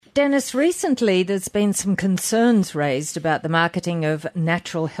Dennis, recently there's been some concerns raised about the marketing of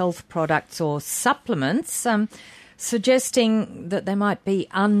natural health products or supplements, suggesting that they might be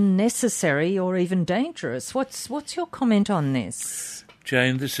unnecessary or even dangerous. What's your comment on this?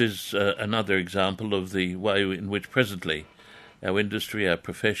 Jane, this is another example of the way in which presently our industry, our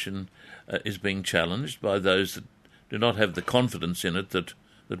profession, is being challenged by those that do not have the confidence in it that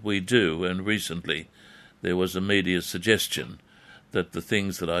we do. And recently there was a media suggestion that the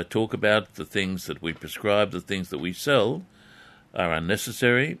things that I talk about, the things that we prescribe, the things that we sell are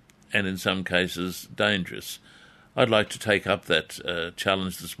unnecessary and in some cases dangerous. I'd like to take up that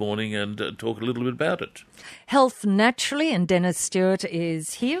challenge this morning and talk a little bit about it. Health Naturally, and Dennis Stewart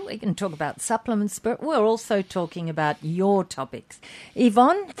is here. We can talk about supplements, but we're also talking about your topics.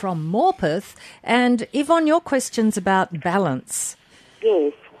 Yvonne from Morpeth, and Yvonne, your question's about balance.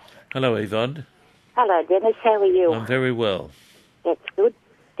 Yes. Hello, Yvonne. Hello, Dennis. How are you? I'm very well. That's good.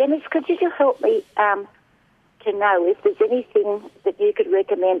 Dennis, could you just help me to know if there's anything that you could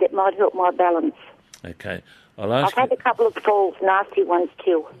recommend that might help my balance? Okay. I've had a couple of falls, nasty ones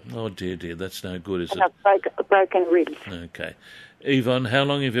too. Oh, dear, that's no good, is and it? I've broken ribs. Okay. Yvonne, how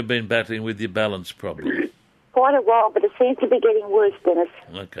long have you been battling with your balance problem? Quite a while, but it seems to be getting worse, Dennis.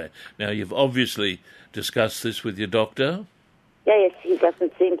 Okay. Now, you've obviously discussed this with your doctor. Yes, he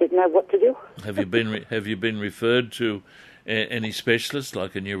doesn't seem to know what to do. Have you been referred to any specialist,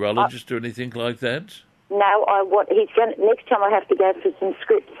 like a neurologist or anything like that? No, next time I have to go for some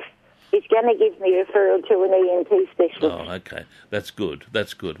scripts. He's going to give me a referral to an ENT specialist. Oh, okay. That's good.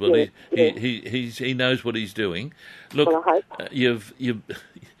 Well, he knows what he's doing. Look, well, I hope.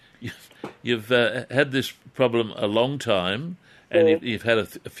 You've had this problem a long time, and you've had a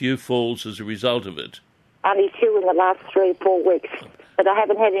few falls as a result of it. Only 2 in the last 3 or 4 weeks, but I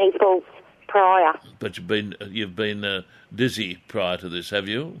haven't had any falls prior. But you've been dizzy prior to this, have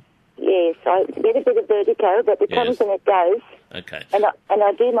you? Yes, I get a bit of vertigo, but it comes and it goes. Okay. And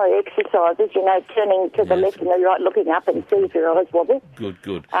I do my exercises, turning to the left and the right, looking up and see if your eyes wobble.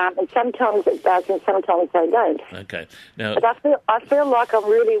 Good. And sometimes it does, and sometimes they don't. Okay. Now, but I feel like I'm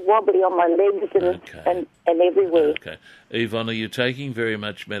really wobbly on my legs and everywhere. Okay. Yvonne, are you taking very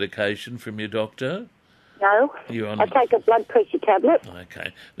much medication from your doctor? No. I take a blood pressure tablet.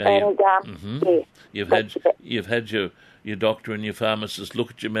 Okay. Now you've had your doctor and your pharmacist look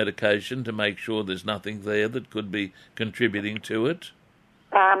at your medication to make sure there's nothing there that could be contributing to it?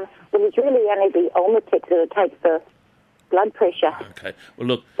 Well, it's really only the Olmetec that I take for blood pressure. Okay. Well,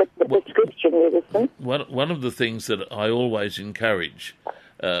 look... The prescription medicine. One of the things that I always encourage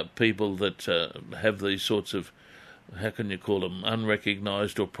people that have these sorts of, how can you call them,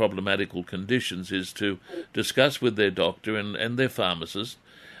 unrecognised or problematical conditions is to discuss with their doctor and their pharmacist,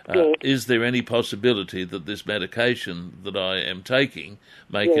 is there any possibility that this medication that I am taking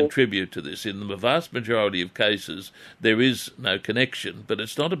may contribute to this? In the vast majority of cases, there is no connection, but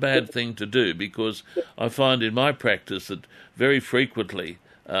it's not a bad thing to do because I find in my practice that very frequently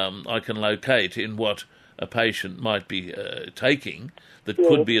I can locate in what a patient might be taking that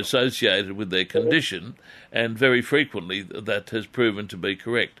could be associated with their condition, and very frequently that has proven to be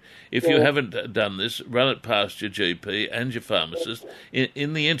correct. If you haven't done this, run it past your GP and your pharmacist.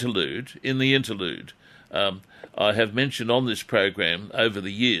 In the interlude, I have mentioned on this program over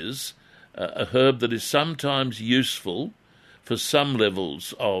the years a herb that is sometimes useful for some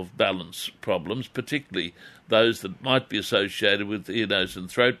levels of balance problems, particularly those that might be associated with ear, nose and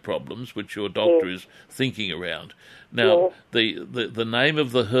throat problems, which your doctor is thinking around. Now, the name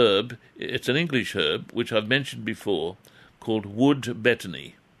of the herb, it's an English herb, which I've mentioned before, called wood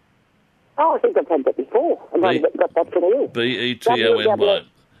betony. Oh, I think I've had that before. I got that from you. Betony.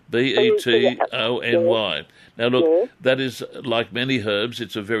 Betony. Now, look, that is, like many herbs,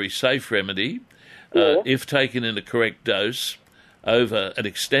 it's a very safe remedy. If taken in a correct dose over an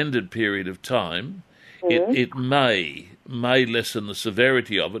extended period of time, it may lessen the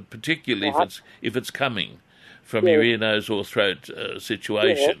severity of it, particularly if it's coming from your ear, nose or throat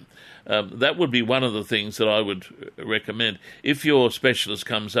situation. That would be one of the things that I would recommend. If your specialist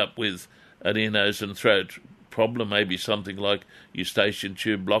comes up with an ear, nose and throat problem, maybe something like eustachian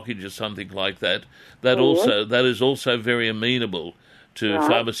tube blockage or something like that, that is also very amenable to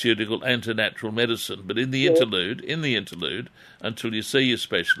pharmaceutical and to natural medicine. But in the interlude, until you see your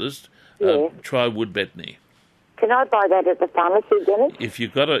specialist, try wood betony. Can I buy that at the pharmacy, Dennis?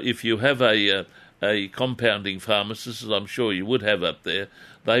 If you have a compounding pharmacist, as I'm sure you would have up there,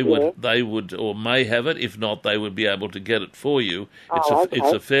 they would or may have it. If not, they would be able to get it for you.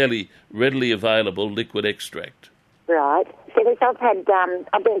 It's a fairly readily available liquid extract. Right. Dennis,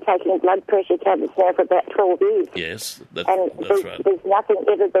 I've been taking blood pressure tablets now for about 12 years. Yes, And that's right. there's nothing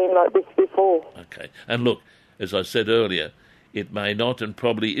ever been like this before. Okay. And look, as I said earlier, it may not and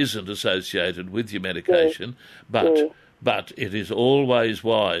probably isn't associated with your medication, but it is always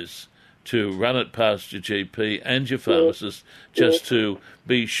wise to run it past your GP and your pharmacist just to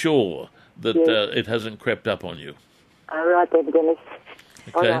be sure that it hasn't crept up on you. All right then, Dennis.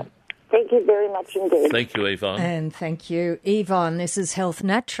 Okay. All right. Thank you very much indeed. Thank you, Yvonne. And thank you, Yvonne. This is Health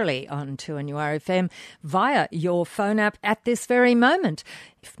Naturally on 2NURFM via your phone app at this very moment.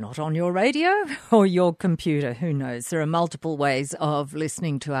 If not on your radio or your computer, who knows? There are multiple ways of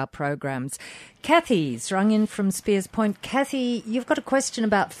listening to our programs. Kathy's rung in from Spears Point. Kathy, you've got a question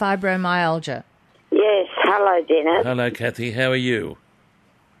about fibromyalgia. Yes, hello, Dennis. Hello, Kathy. How are you?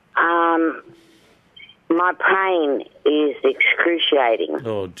 My pain is excruciating.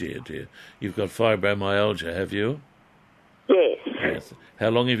 Oh, dear. You've got fibromyalgia, have you? Yes. Yes. How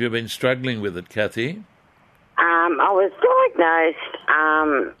long have you been struggling with it, Kathy? I was diagnosed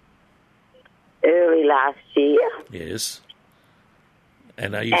early last year. Yes.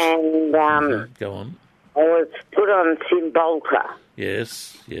 And are you... And Go on. I was put on Cymbalta.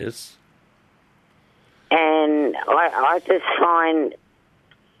 Yes. And I just find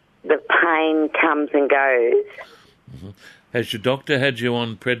the pain comes and goes. Has your doctor had you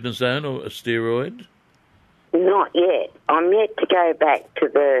on prednisone or a steroid? Not yet. I'm yet to go back to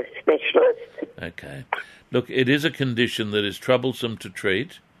the specialist. Okay. Look, it is a condition that is troublesome to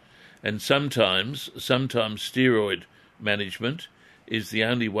treat, and sometimes steroid management is the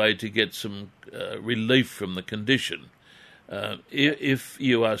only way to get some relief from the condition. If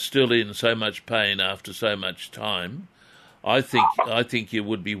you are still in so much pain after so much time, I think you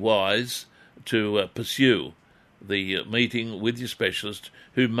would be wise to pursue the meeting with your specialist,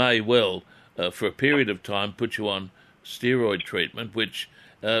 who may well, for a period of time, put you on steroid treatment, which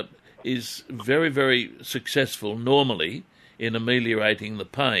is very, very successful normally in ameliorating the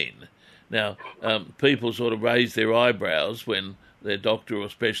pain. Now, people sort of raise their eyebrows when their doctor or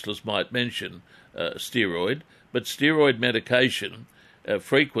specialist might mention steroid, but steroid medication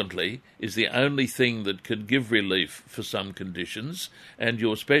frequently is the only thing that can give relief for some conditions, and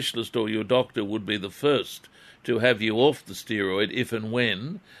your specialist or your doctor would be the first to have you off the steroid if and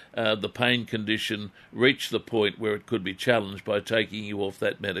when the pain condition reached the point where it could be challenged by taking you off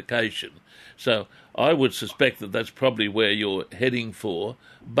that medication. So I would suspect that that's probably where you're heading for,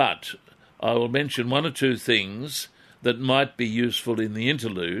 but I will mention one or two things that might be useful in the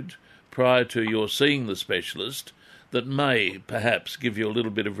interlude prior to your seeing the specialist that may perhaps give you a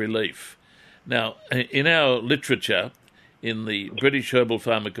little bit of relief. Now, in our literature, in the British Herbal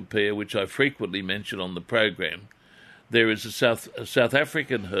Pharmacopoeia, which I frequently mention on the program, there is a South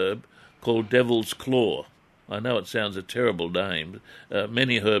African herb called Devil's Claw. I know it sounds a terrible name.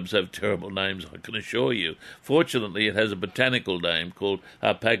 Many herbs have terrible names, I can assure you. Fortunately, it has a botanical name called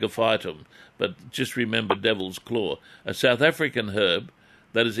Harpagophytum, but just remember Devil's Claw, a South African herb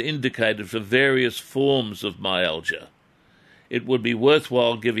that is indicated for various forms of myalgia. It would be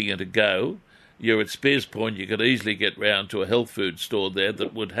worthwhile giving it a go. You're at Spears Point, you could easily get round to a health food store there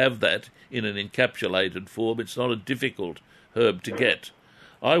that would have that in an encapsulated form. It's not a difficult herb to get.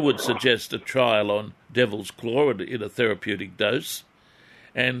 I would suggest a trial on Devil's Claw in a therapeutic dose.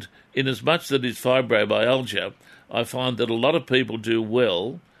 And inasmuch that it's fibromyalgia, I find that a lot of people do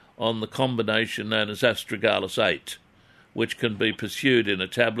well on the combination known as astragalus 8, which can be pursued in a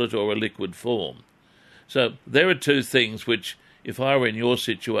tablet or a liquid form. So there are two things which, if I were in your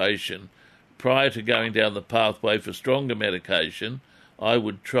situation, prior to going down the pathway for stronger medication, I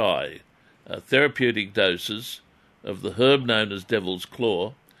would try therapeutic doses of the herb known as Devil's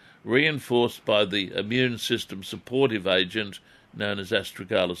Claw, reinforced by the immune system supportive agent known as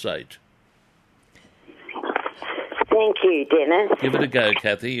astragalus 8. Thank you, Dennis. Give it a go,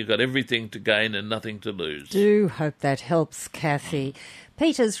 Kathy. You've got everything to gain and nothing to lose. Do hope that helps, Kathy.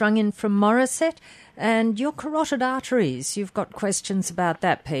 Peter's rung in from Morisset, and your carotid arteries. You've got questions about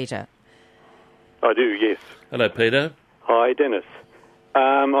that, Peter. I do, yes. Hello, Peter. Hi, Dennis.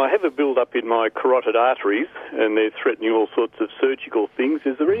 I have a build-up in my carotid arteries, and they're threatening all sorts of surgical things.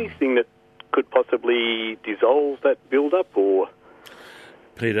 Is there anything that could possibly dissolve that build-up, or...?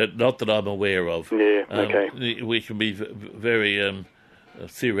 Peter, not that I'm aware of. Yeah, okay. We can be very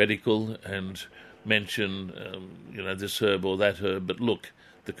theoretical and mention, this herb or that herb, but look,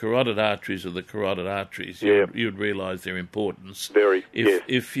 the carotid arteries are the carotid arteries. Yeah. You'd realise their importance. Very,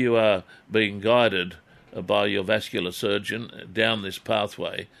 If you are being guided by your vascular surgeon down this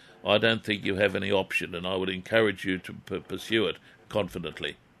pathway, I don't think you have any option, and I would encourage you to pursue it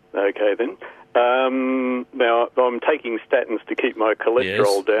confidently. Okay, then. Now, I'm taking statins to keep my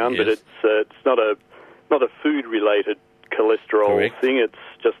cholesterol down, but it's not a food-related cholesterol thing. It's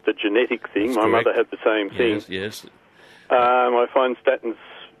just a genetic thing. My mother had the same thing. Yes. I find statins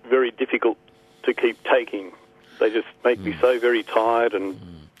very difficult to keep taking. They just make me so very tired and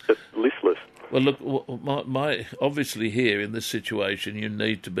just listless. Well, look, my obviously here in this situation, you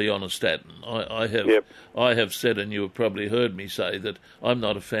need to be on a statin. I have said, and you have probably heard me say, that I'm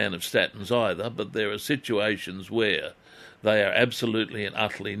not a fan of statins either, but there are situations where they are absolutely and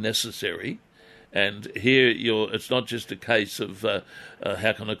utterly necessary. And here it's not just a case of,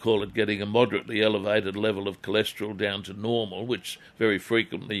 how can I call it, getting a moderately elevated level of cholesterol down to normal, which very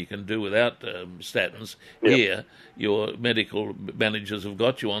frequently you can do without statins. Yep. Here, your medical managers have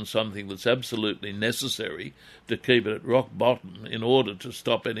got you on something that's absolutely necessary to keep it at rock bottom in order to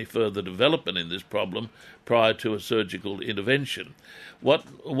stop any further development in this problem prior to a surgical intervention.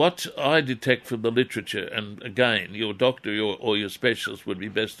 What I detect from the literature, and again, your doctor or your specialist would be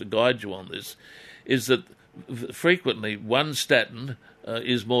best to guide you on this, is that frequently one statin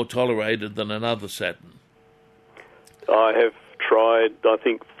is more tolerated than another statin. I have tried, I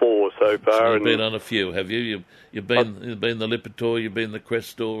think, 4 so far. So you've been on a few, have you? You've been the Lipitor, you've been the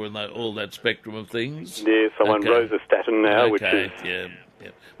Crestor, and all that spectrum of things? Yes, I'm on rosustatin now, which is... Yeah.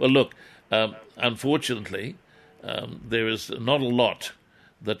 Well, look, unfortunately, there is not a lot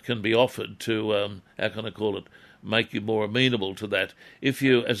that can be offered to, how can I call it, make you more amenable to that. If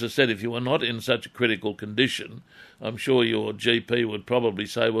you, as I said, if you are not in such a critical condition, I'm sure your GP would probably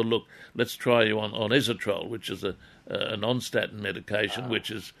say, well, look, let's try you on Ezetrol, which is a non-statin medication, which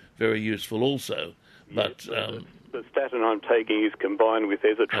is very useful also. But the statin I'm taking is combined with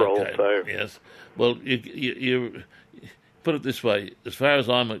Ezetrol, so... Yes. Well, you put it this way, as far as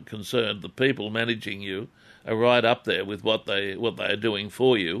I'm concerned, the people managing you are right up there with what they are doing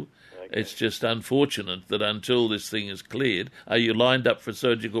for you. It's just unfortunate that until this thing is cleared, are you lined up for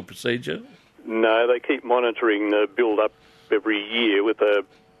surgical procedure? No, they keep monitoring the build-up every year with a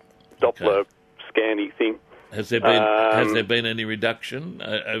Doppler scanny thing. Has there been any reduction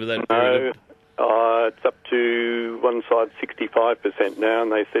over that period? No, it's up to one side 65% now,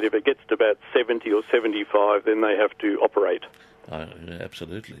 and they said if it gets to about 70 or 75, then they have to operate. Oh,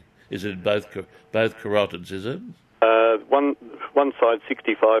 absolutely. Is it both carotids, is it? One side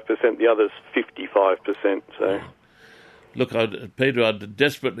 65%, the other's 55%. So, look, Peter, I'd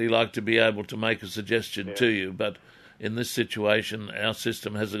desperately like to be able to make a suggestion to you, but in this situation, our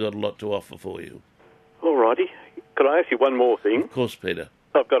system hasn't got a lot to offer for you. All righty. Could I ask you one more thing? Of course, Peter.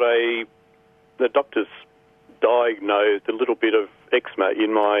 I've got the doctor's diagnosed a little bit of eczema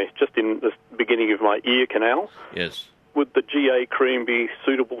just in the beginning of my ear canal. Yes. Would the GA cream be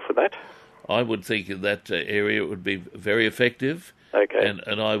suitable for that? I would think in that area it would be very effective. Okay.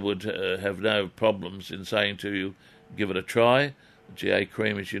 And I would have no problems in saying to you, give it a try. GA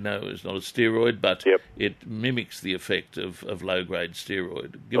cream, as you know, is not a steroid, but it mimics the effect of low-grade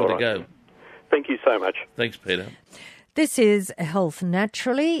steroid. Give it a go. Thank you so much. Thanks, Peter. This is Health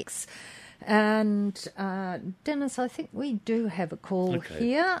Naturally. And Dennis, I think we do have a call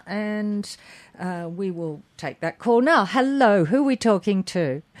here, and we will take that call now. Hello, who are we talking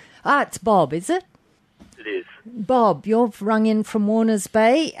to? It's Bob, is it? It is. Bob, you've rung in from Warners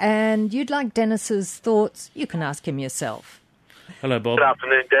Bay, and you'd like Dennis's thoughts. You can ask him yourself. Hello, Bob. Good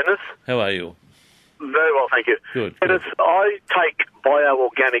afternoon, Dennis. How are you? Very well, thank you. Good. Dennis, I take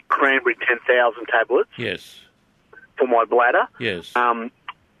bioorganic cranberry 10,000 tablets. Yes. For my bladder. Yes.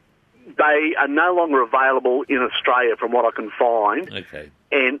 They are no longer available in Australia from what I can find. Okay.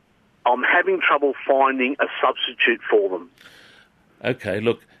 And I'm having trouble finding a substitute for them. Okay,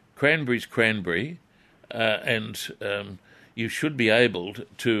 look, cranberry's cranberry, and you should be able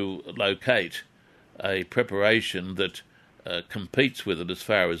to locate a preparation that competes with it as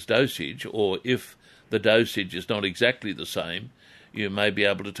far as dosage, or if the dosage is not exactly the same, you may be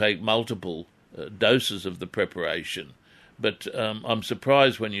able to take multiple doses of the preparation. But I'm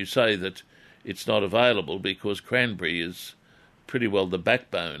surprised when you say that it's not available, because cranberry is pretty well the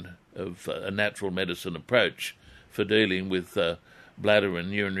backbone of a natural medicine approach for dealing with bladder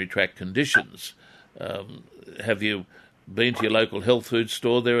and urinary tract conditions. Have you been to your local health food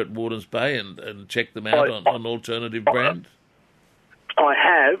store there at Warners Bay and checked them out on alternative brand? I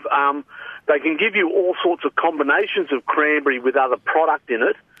have. They can give you all sorts of combinations of cranberry with other product in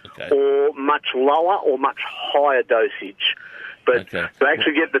it, or much lower or much higher dosage. But to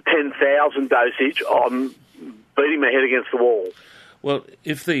actually get the 10,000 dosage, I'm beating my head against the wall. Well,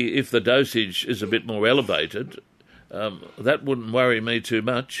 if the dosage is a bit more elevated, that wouldn't worry me too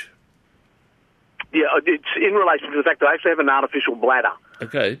much. Yeah, it's in relation to the fact that I actually have an artificial bladder.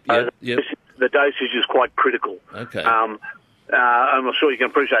 Okay, This the dosage is quite critical. Okay. I'm sure you can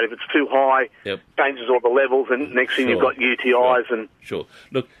appreciate if it's too high, changes all the levels, and next thing you've got UTIs. Sure.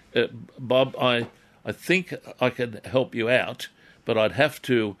 Look, Bob, I think I can help you out, but I'd have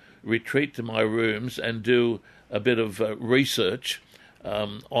to retreat to my rooms and do a bit of research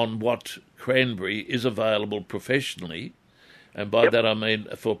on what cranberry is available professionally, and by that I mean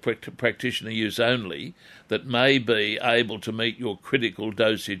for practitioner use only, that may be able to meet your critical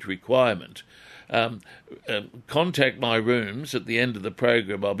dosage requirement. Contact my rooms at the end of the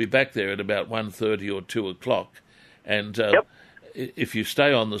program. I'll be back there at about 1:30 or 2 o'clock, and if you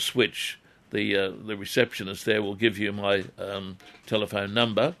stay on the switch, the receptionist there will give you my telephone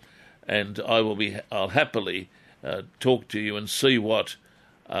number, and I'll happily talk to you and see what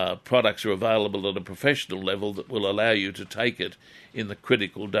products are available at a professional level that will allow you to take it in the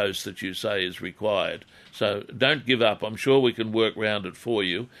critical dose that you say is required. So don't give up. I'm sure we can work round it for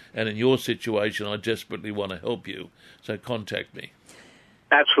you. And in your situation, I desperately want to help you. So contact me.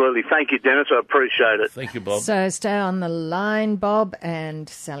 Absolutely. Thank you, Dennis. I appreciate it. Thank you, Bob. So stay on the line, Bob, and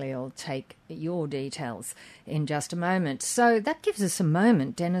Sally will take your details in just a moment. So that gives us a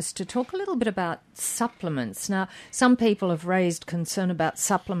moment, Dennis, to talk a little bit about supplements. Now, some people have raised concern about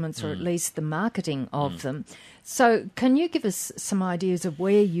supplements, or at least the marketing of them. So can you give us some ideas of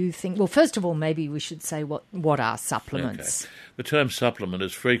where you think... Well, first of all, maybe we should say what are supplements? Okay. The term supplement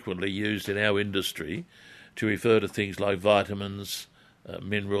is frequently used in our industry to refer to things like vitamins,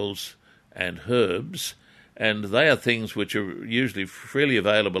 minerals and herbs, and they are things which are usually freely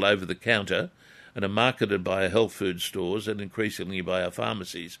available over the counter and are marketed by our health food stores and increasingly by our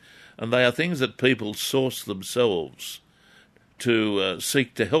pharmacies. And they are things that people source themselves to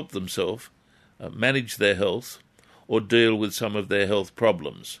seek to help themselves manage their health or deal with some of their health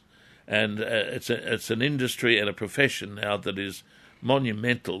problems. And it's an industry and a profession now that is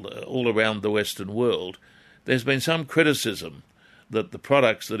monumental all around the Western world. There's been some criticism that the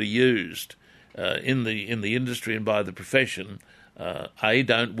products that are used in the industry and by the profession, A,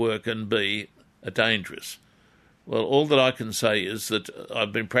 don't work, and B, are dangerous. Well, all that I can say is that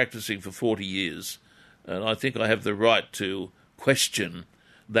I've been practicing for 40 years, and I think I have the right to question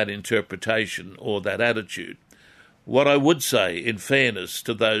that interpretation or that attitude. What I would say, in fairness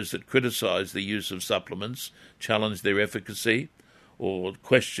to those that criticise the use of supplements, challenge their efficacy, or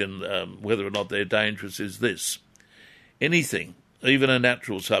question whether or not they're dangerous, is this. Anything, even a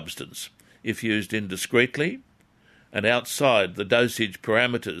natural substance, if used indiscreetly and outside the dosage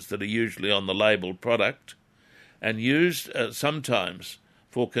parameters that are usually on the labelled product, and used sometimes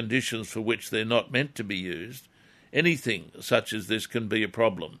for conditions for which they're not meant to be used, anything such as this can be a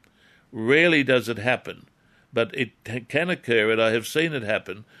problem. Rarely does it happen, but it can occur, and I have seen it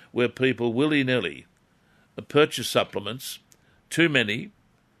happen, where people willy-nilly purchase supplements, too many,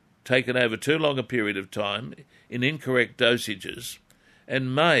 taken over too long a period of time, in incorrect dosages,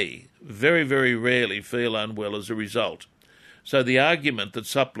 and may very, very rarely feel unwell as a result. So the argument that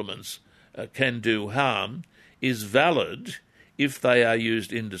supplements can do harm is valid if they are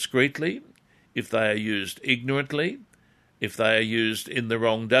used indiscreetly, if they are used ignorantly, if they are used in the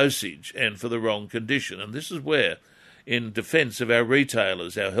wrong dosage and for the wrong condition. And this is where, in defence of our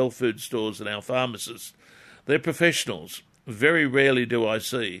retailers, our health food stores and our pharmacists, they're professionals. Very rarely do I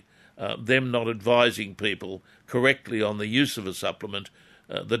see them not advising people correctly on the use of a supplement.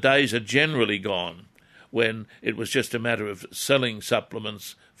 The days are generally gone when it was just a matter of selling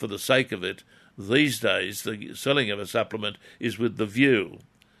supplements for the sake of it. These days, the selling of a supplement is with the view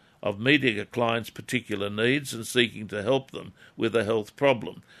of meeting a client's particular needs and seeking to help them with a health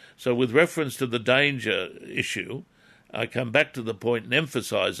problem. So with reference to the danger issue, I come back to the point and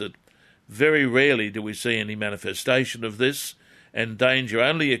emphasise it. Very rarely do we see any manifestation of this, and danger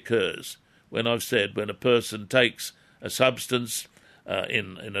only occurs when a person takes a substance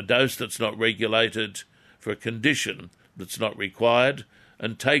in a dose that's not regulated for a condition that's not required,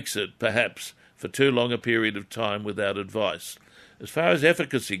 and takes it perhaps for too long a period of time without advice. As far as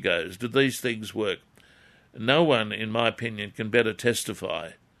efficacy goes, do these things work? No one, in my opinion, can better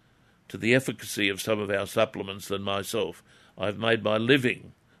testify to the efficacy of some of our supplements than myself. I've made my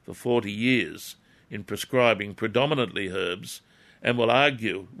living for 40 years in prescribing predominantly herbs, and will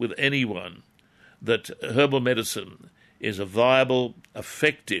argue with anyone that herbal medicine is a viable,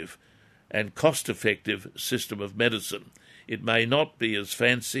 effective and cost-effective system of medicine. It may not be as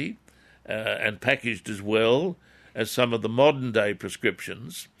fancy and packaged as well as some of the modern-day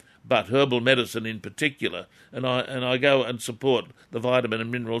prescriptions, but herbal medicine in particular, and I go and support the vitamin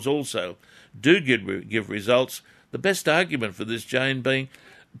and minerals also, do give results. The best argument for this, Jane, being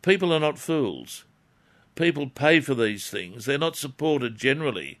people are not fools. People pay for these things. They're not supported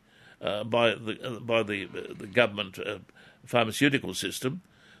generally by the government pharmaceutical system,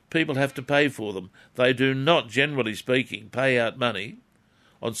 people have to pay for them. They do not, generally speaking, pay out money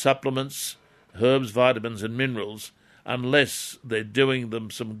on supplements, herbs, vitamins and minerals unless they're doing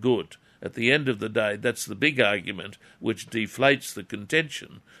them some good. At the end of the day, that's the big argument which deflates the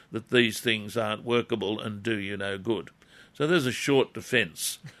contention that these things aren't workable and do you no good. So there's a short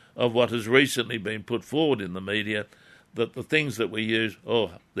defence of what has recently been put forward in the media, that the things that we use,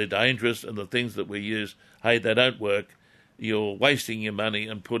 they're dangerous, and the things that we use, hey, they don't work, you're wasting your money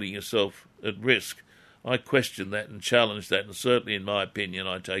and putting yourself at risk. I question that and challenge that, and certainly in my opinion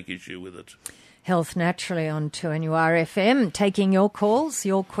I take issue with it. Health Naturally on 2NUR-FM. Taking your calls,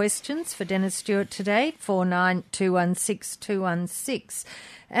 your questions for Dennis Stewart today, 49216216.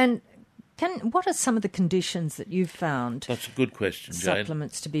 And what are some of the conditions that you've found? That's a good question, Jane.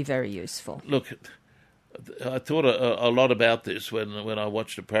 Supplements to be very useful. Look, I thought a lot about this when I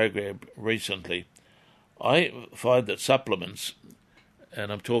watched a program recently. I find that supplements,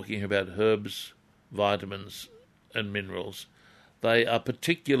 and I'm talking about herbs, vitamins and minerals, they are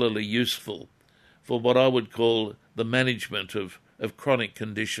particularly useful for what I would call the management of chronic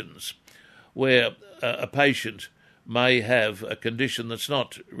conditions, where a patient may have a condition that's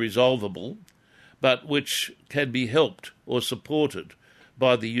not resolvable, but which can be helped or supported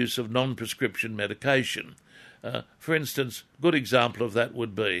by the use of non-prescription medication. For instance, a good example of that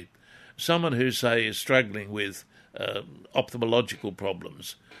would be someone who, say, is struggling with ophthalmological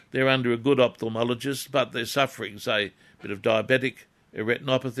problems. They're under a good ophthalmologist, but they're suffering, say, a bit of diabetic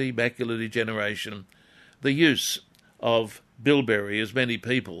retinopathy, macular degeneration. The use of bilberry, as many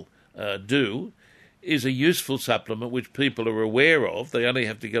people do, is a useful supplement which people are aware of. They only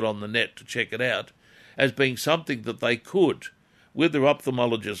have to get on the net to check it out, as being something that they could, with their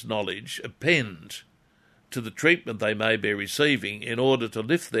ophthalmologist's knowledge, append to the treatment they may be receiving in order to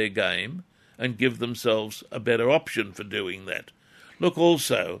lift their game and give themselves a better option for doing that. Look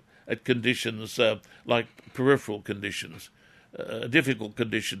also at conditions like peripheral conditions, a difficult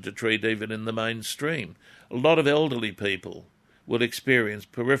condition to treat even in the mainstream. A lot of elderly people will experience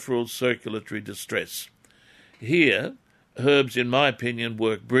peripheral circulatory distress. Here, herbs, in my opinion,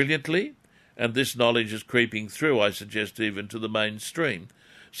 work brilliantly, and this knowledge is creeping through, I suggest, even to the mainstream,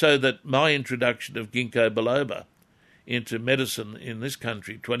 so that my introduction of ginkgo biloba into medicine in this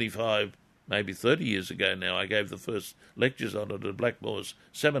country 25, maybe 30 years ago now, I gave the first lectures on it at Blackmore's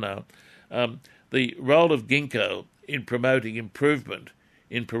seminar, the role of ginkgo in promoting improvement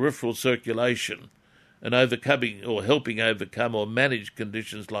in peripheral circulation and overcoming or helping overcome or manage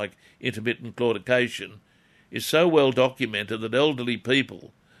conditions like intermittent claudication is so well documented that elderly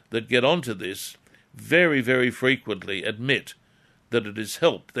people that get onto this very, very frequently admit that it has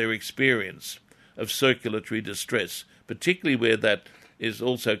helped their experience of circulatory distress, particularly where that is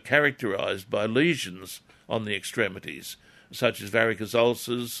also characterised by lesions on the extremities, such as varicose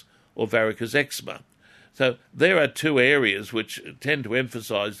ulcers or varicose eczema. So there are two areas which tend to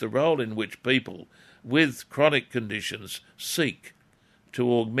emphasise the role in which people with chronic conditions seek to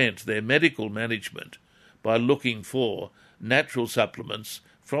augment their medical management by looking for natural supplements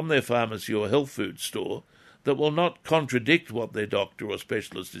from their pharmacy or health food store that will not contradict what their doctor or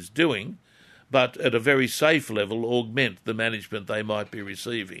specialist is doing, but at a very safe level augment the management they might be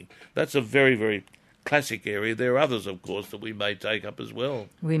receiving. That's a very, very classic area. There are others, of course, that we may take up as well.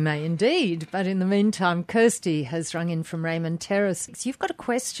 We may indeed. But in the meantime, Kirsty has rung in from Raymond Terrace. You've got a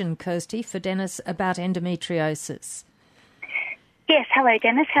question, Kirsty, for Dennis about endometriosis. Yes, hello,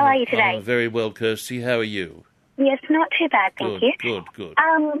 Dennis. How are you today? Very well, Kirsty. How are you? Yes, not too bad, thank you. Good.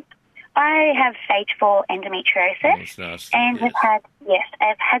 I have stage 4 endometriosis, that's nasty, and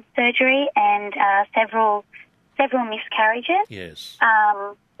I've had surgery and several miscarriages. Yes.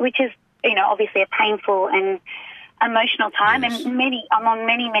 Which is, obviously a painful and emotional time. Yes. And I'm on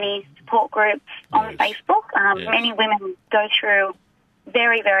many support groups on Facebook. Many women go through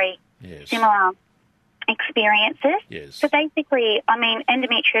very, very similar experiences. Yes. So basically,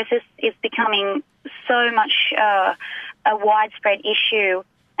 endometriosis is becoming so much a widespread issue,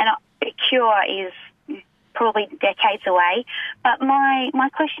 and a cure is probably decades away. But my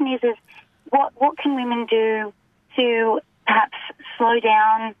question is what can women do to perhaps slow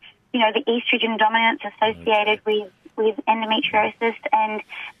down, the estrogen dominance associated with endometriosis and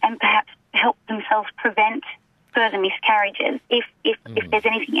perhaps help themselves prevent further miscarriages? If there's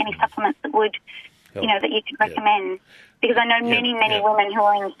any supplements that would that you could recommend, because I know many women who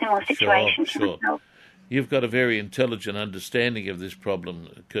are in similar situations. Sure. You've got a very intelligent understanding of this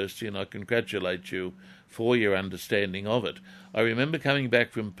problem, Kirsty, and I congratulate you for your understanding of it. I remember coming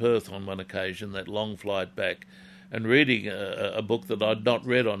back from Perth on one occasion, that long flight back, and reading a book that I'd not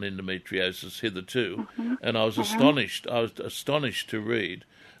read on endometriosis hitherto, and I was astonished. I was astonished to read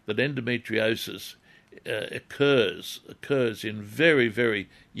that endometriosis occurs in very, very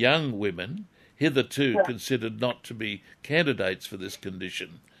young women, hitherto considered not to be candidates for this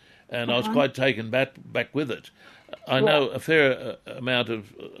condition. And I was quite taken back with it. I know a fair amount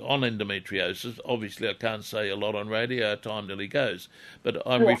on endometriosis. Obviously, I can't say a lot on radio. Time nearly goes. But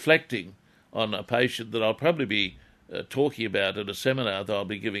I'm reflecting on a patient that I'll probably be talking about at a seminar that I'll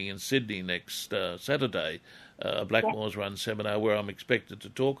be giving in Sydney next Saturday, a Blackmores Run seminar where I'm expected to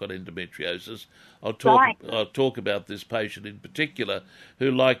talk on endometriosis. I'll talk about this patient in particular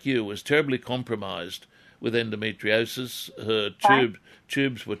who, like you, was terribly compromised with endometriosis. Her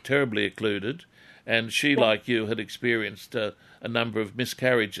tubes were terribly occluded, and she, like you, had experienced a number of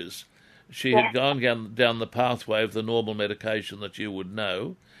miscarriages. She had gone down the pathway of the normal medication that you would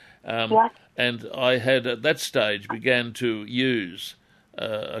know, and I had, at that stage, began to use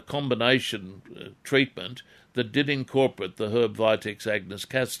a combination treatment that did incorporate the herb Vitex agnus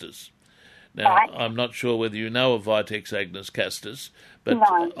castus. Now, I'm not sure whether you know of Vitex agnus castus, but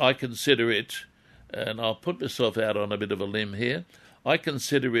I consider it, and I'll put myself out on a bit of a limb here, I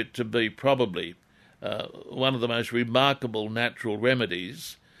consider it to be probably one of the most remarkable natural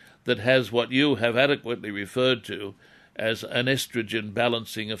remedies that has what you have adequately referred to as an estrogen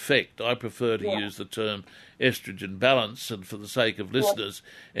balancing effect. I prefer to use the term estrogen balance, and for the sake of listeners,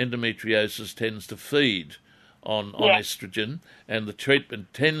 endometriosis tends to feed on estrogen, and the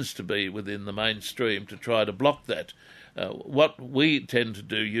treatment tends to be within the mainstream to try to block that. What we tend to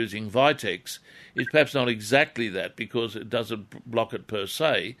do using Vitex is perhaps not exactly that, because it doesn't block it per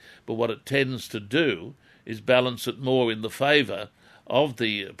se, but what it tends to do is balance it more in the favour of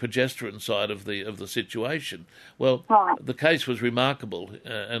the progesterone side of the situation. Well, the case was remarkable,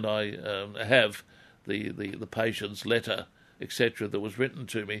 and I have the patient's letter, etc., that was written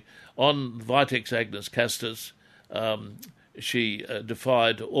to me on Vitex agnus castus. She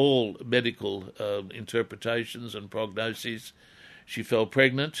defied all medical interpretations and prognoses. She fell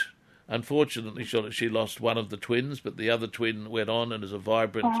pregnant. Unfortunately, she lost one of the twins, but the other twin went on and is a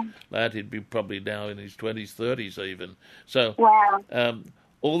vibrant lad. He'd be probably now in his 20s, 30s even. So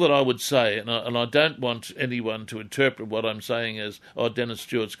all that I would say, and I don't want anyone to interpret what I'm saying as, oh, Dennis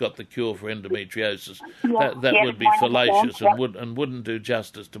Stewart's got the cure for endometriosis. That would be fallacious and wouldn't do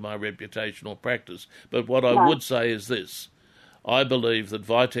justice to my reputation or practice. But what I would say is this. I believe that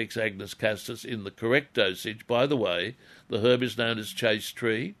Vitex agnus castus, in the correct dosage, by the way, the herb is known as chaste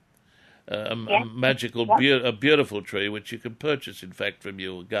tree, a magical, a beautiful tree which you can purchase, in fact, from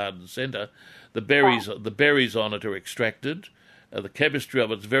your garden centre. The berries on it are extracted. The chemistry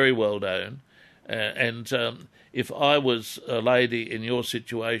of it's very well known. And if I was a lady in your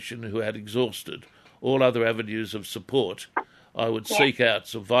situation who had exhausted all other avenues of support, I would seek out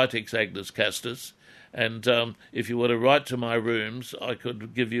some Vitex agnus castus. And if you were to write to my rooms, I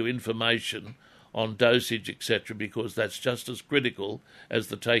could give you information on dosage, etc., because that's just as critical as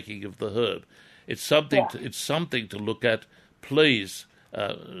the taking of the herb. It's something to look at. Please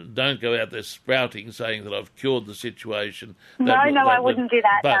don't go out there sprouting saying that I've cured the situation. I wouldn't do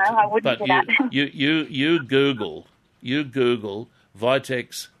that. I wouldn't do that. You Google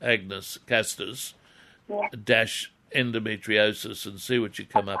Vitex agnus castus dash endometriosis and see what you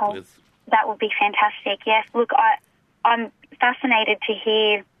come up with. That would be fantastic. Yes. Look, I'm fascinated to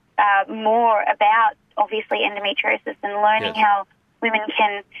hear more about, obviously, endometriosis and learning how women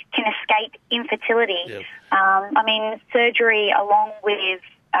can escape infertility. Yes. I mean, surgery along with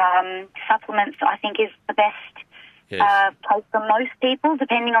supplements, I think, is the best place for most people,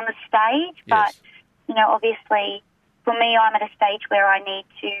 depending on the stage. But, you know, obviously, for me, I'm at a stage where I need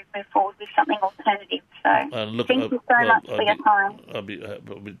to move forward with something alternative. So thank you so much for your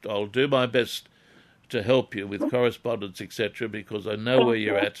time. I'll do my best to help you with correspondence, etc., because I know where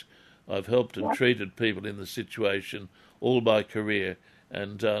you're at. I've helped and treated people in the situation all my career,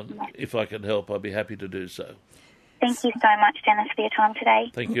 and if I can help, I'll be happy to do so. Thank you so much, Dennis, for your time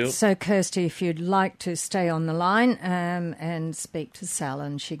today. Thank you. So, Kirsty, if you'd like to stay on the line and speak to Sal,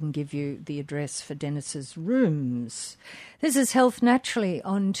 and she can give you the address for Dennis's rooms. This is Health Naturally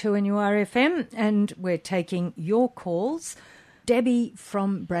on 2NURFM, and we're taking your calls. Debbie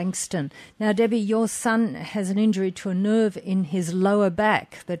from Branxton. Now, Debbie, your son has an injury to a nerve in his lower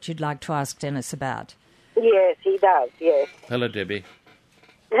back that you'd like to ask Dennis about. Yes, he does, yes. Hello, Debbie.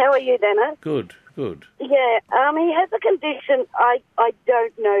 How are you, Dennis? Good. Yeah, he has a condition, I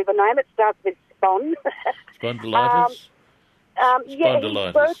don't know the name, it starts with spond. Spondylitis? Spondylitis.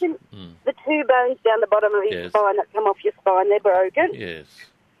 He's broken the two bones down the bottom of his spine that come off your spine, they're broken. Yes.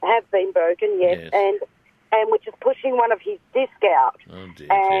 Have been broken, yes. And and which is pushing one of his disc out. Oh dear.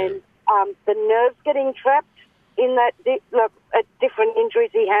 And the nerve's getting trapped in that at different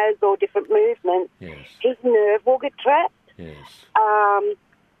injuries he has or different movements. Yes. His nerve will get trapped. Yes.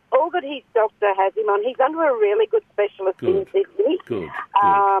 All that his doctor has him on, he's under a really good specialist in Sydney. Good.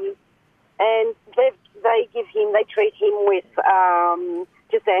 And they treat him with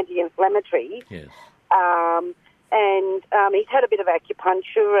just anti-inflammatories. Yes. And he's had a bit of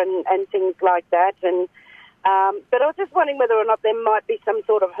acupuncture and things like that. And but I was just wondering whether or not there might be some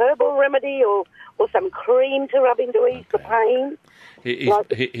sort of herbal remedy or some cream to rub into ease the pain.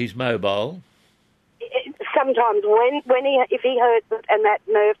 He's mobile. Sometimes if he hurts it and that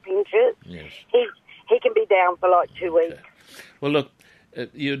nerve pinches, yes, he can be down for like 2 weeks. Well, look,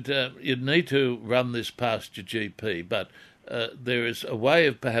 you'd need to run this past your GP, but there is a way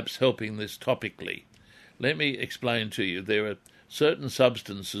of perhaps helping this topically. Let me explain to you. There are certain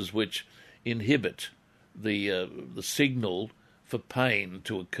substances which inhibit the signal for pain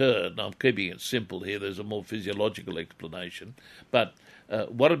to occur. Now, I'm keeping it simple here. There's a more physiological explanation, but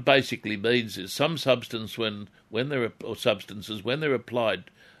what it basically means is some substance when they're applied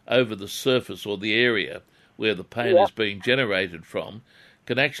over the surface or the area where the pain is being generated from,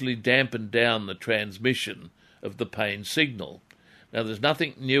 can actually dampen down the transmission of the pain signal. Now, there's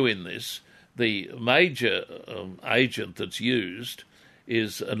nothing new in this. The major agent that's used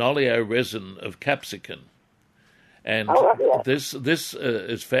is an oleoresin of capsicum. And this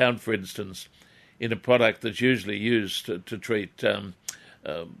is found, for instance, in a product that's usually used to treat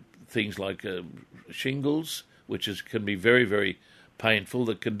things like shingles, which can be very, very painful.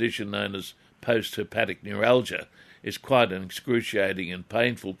 The condition known as post-herpetic neuralgia is quite an excruciating and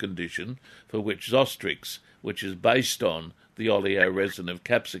painful condition for which Zostrix, which is based on the oleoresin of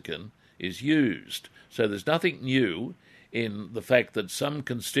capsicum, is used. So there's nothing new in the fact that some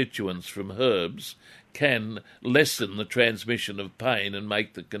constituents from herbs can lessen the transmission of pain and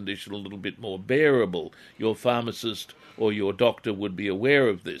make the condition a little bit more bearable. Your pharmacist or your doctor would be aware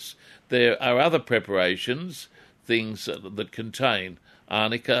of this. There are other preparations, things that contain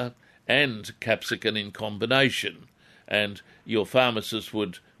arnica and capsicum in combination, and your pharmacist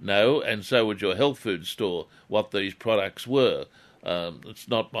would know, and so would your health food store, what these products were. It's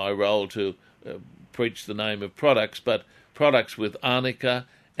not my role to preach the name of products, but products with arnica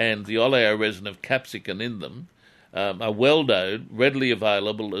and the oleoresin of capsicum in them are well known, readily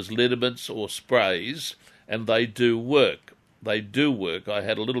available as liniments or sprays, and they do work. They do work. I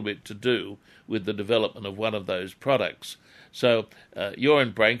had a little bit to do with the development of one of those products. So you're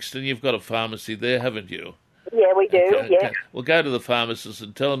in Branxton. You've got a pharmacy there, haven't you? Yeah, we do, Okay. Well, go to the pharmacist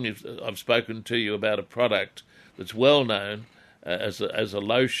and tell them I've spoken to you about a product that's well known as a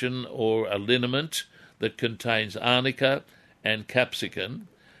lotion or a liniment that contains arnica and capsicum.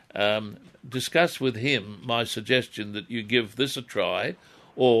 Discuss with him my suggestion that you give this a try,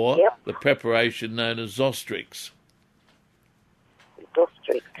 or the preparation known as Zostrix.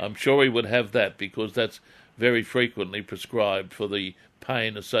 I'm sure he would have that, because that's very frequently prescribed for the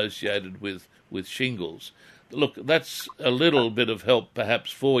pain associated with shingles. Look, that's a little bit of help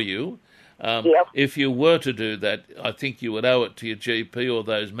perhaps for you. If you were to do that, I think you would owe it to your GP or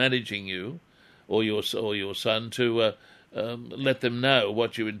those managing you, or your son, to let them know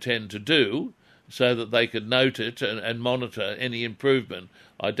what you intend to do, so that they could note it and monitor any improvement.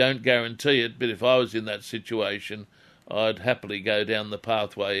 I don't guarantee it, but if I was in that situation, I'd happily go down the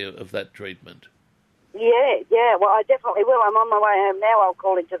pathway of that treatment. Yeah. Well, I definitely will. I'm on my way home now. I'll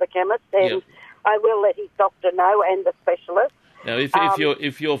call into the chemist and I will let his doctor know and the specialist. Now,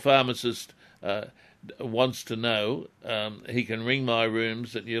 if your pharmacist wants to know, he can ring my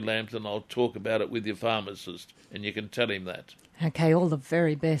rooms at New Lambton. I'll talk about it with your pharmacist, and you can tell him that. Okay, all the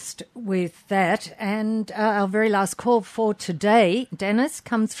very best with that. And our very last call for today, Dennis,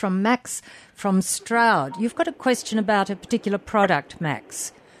 comes from Max from Stroud. You've got a question about a particular product,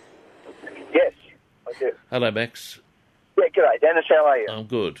 Max. Yes, I do. Hello, Max. Yeah, g'day, Dennis. How are you? I'm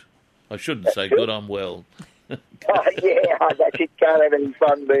good. I shouldn't say good, I'm well. Yeah, you can't have any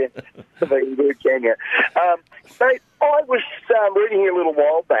fun being good, can you? Mate, I was reading a little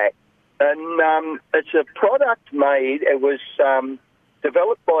while back, and it's a product made, it was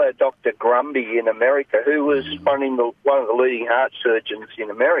developed by a Dr. Grumby in America, who was one of the leading heart surgeons in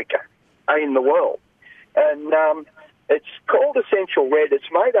America, in the world. And it's called Essential Red. It's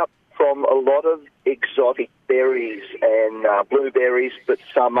made up from a lot of exotic berries and blueberries, but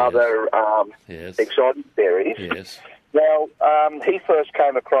some other exotic berries. Yes. Now, he first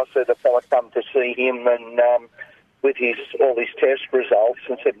came across it, a fellow come to see him and with all his test results,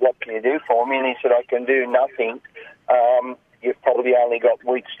 and said, what can you do for me? And he said, I can do nothing. You've probably only got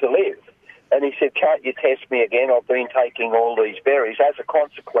weeks to live. And he said, can't you test me again? I've been taking all these berries. As a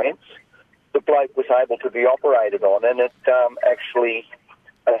consequence, the bloke was able to be operated on, and it actually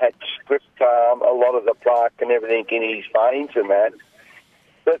had stripped a lot of the plaque and everything in his veins and that.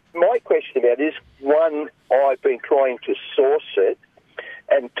 But my question about it is, one, I've been trying to source it,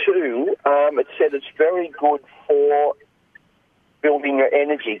 and two, it said it's very good for building your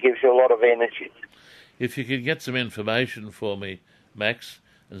energy, gives you a lot of energy. If you could get some information for me, Max,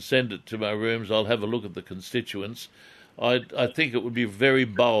 and send it to my rooms, I'll have a look at the constituents. I think it would be very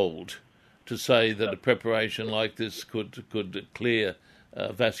bold to say that a preparation like this could clear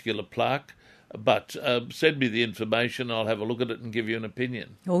vascular plaque. But send me the information, I'll have a look at it and give you an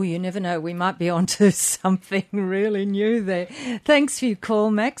opinion. Oh, you never know. We might be onto something really new there. Thanks for your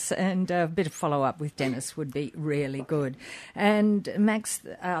call, Max, and a bit of follow-up with Dennis would be really good. And Max,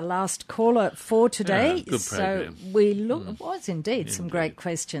 our last caller for today. Good program. So we look, it was indeed some great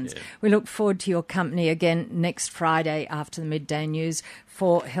questions. Yeah. We look forward to your company again next Friday after the midday news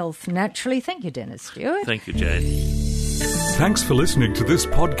for Health Naturally. Thank you, Dennis Stewart. Thank you, Jane. Thanks for listening to this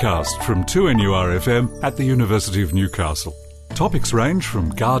podcast from 2NURFM at the University of Newcastle. Topics range from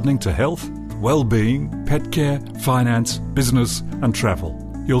gardening to health, well-being, pet care, finance, business and travel.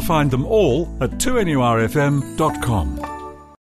 You'll find them all at 2NURFM.com.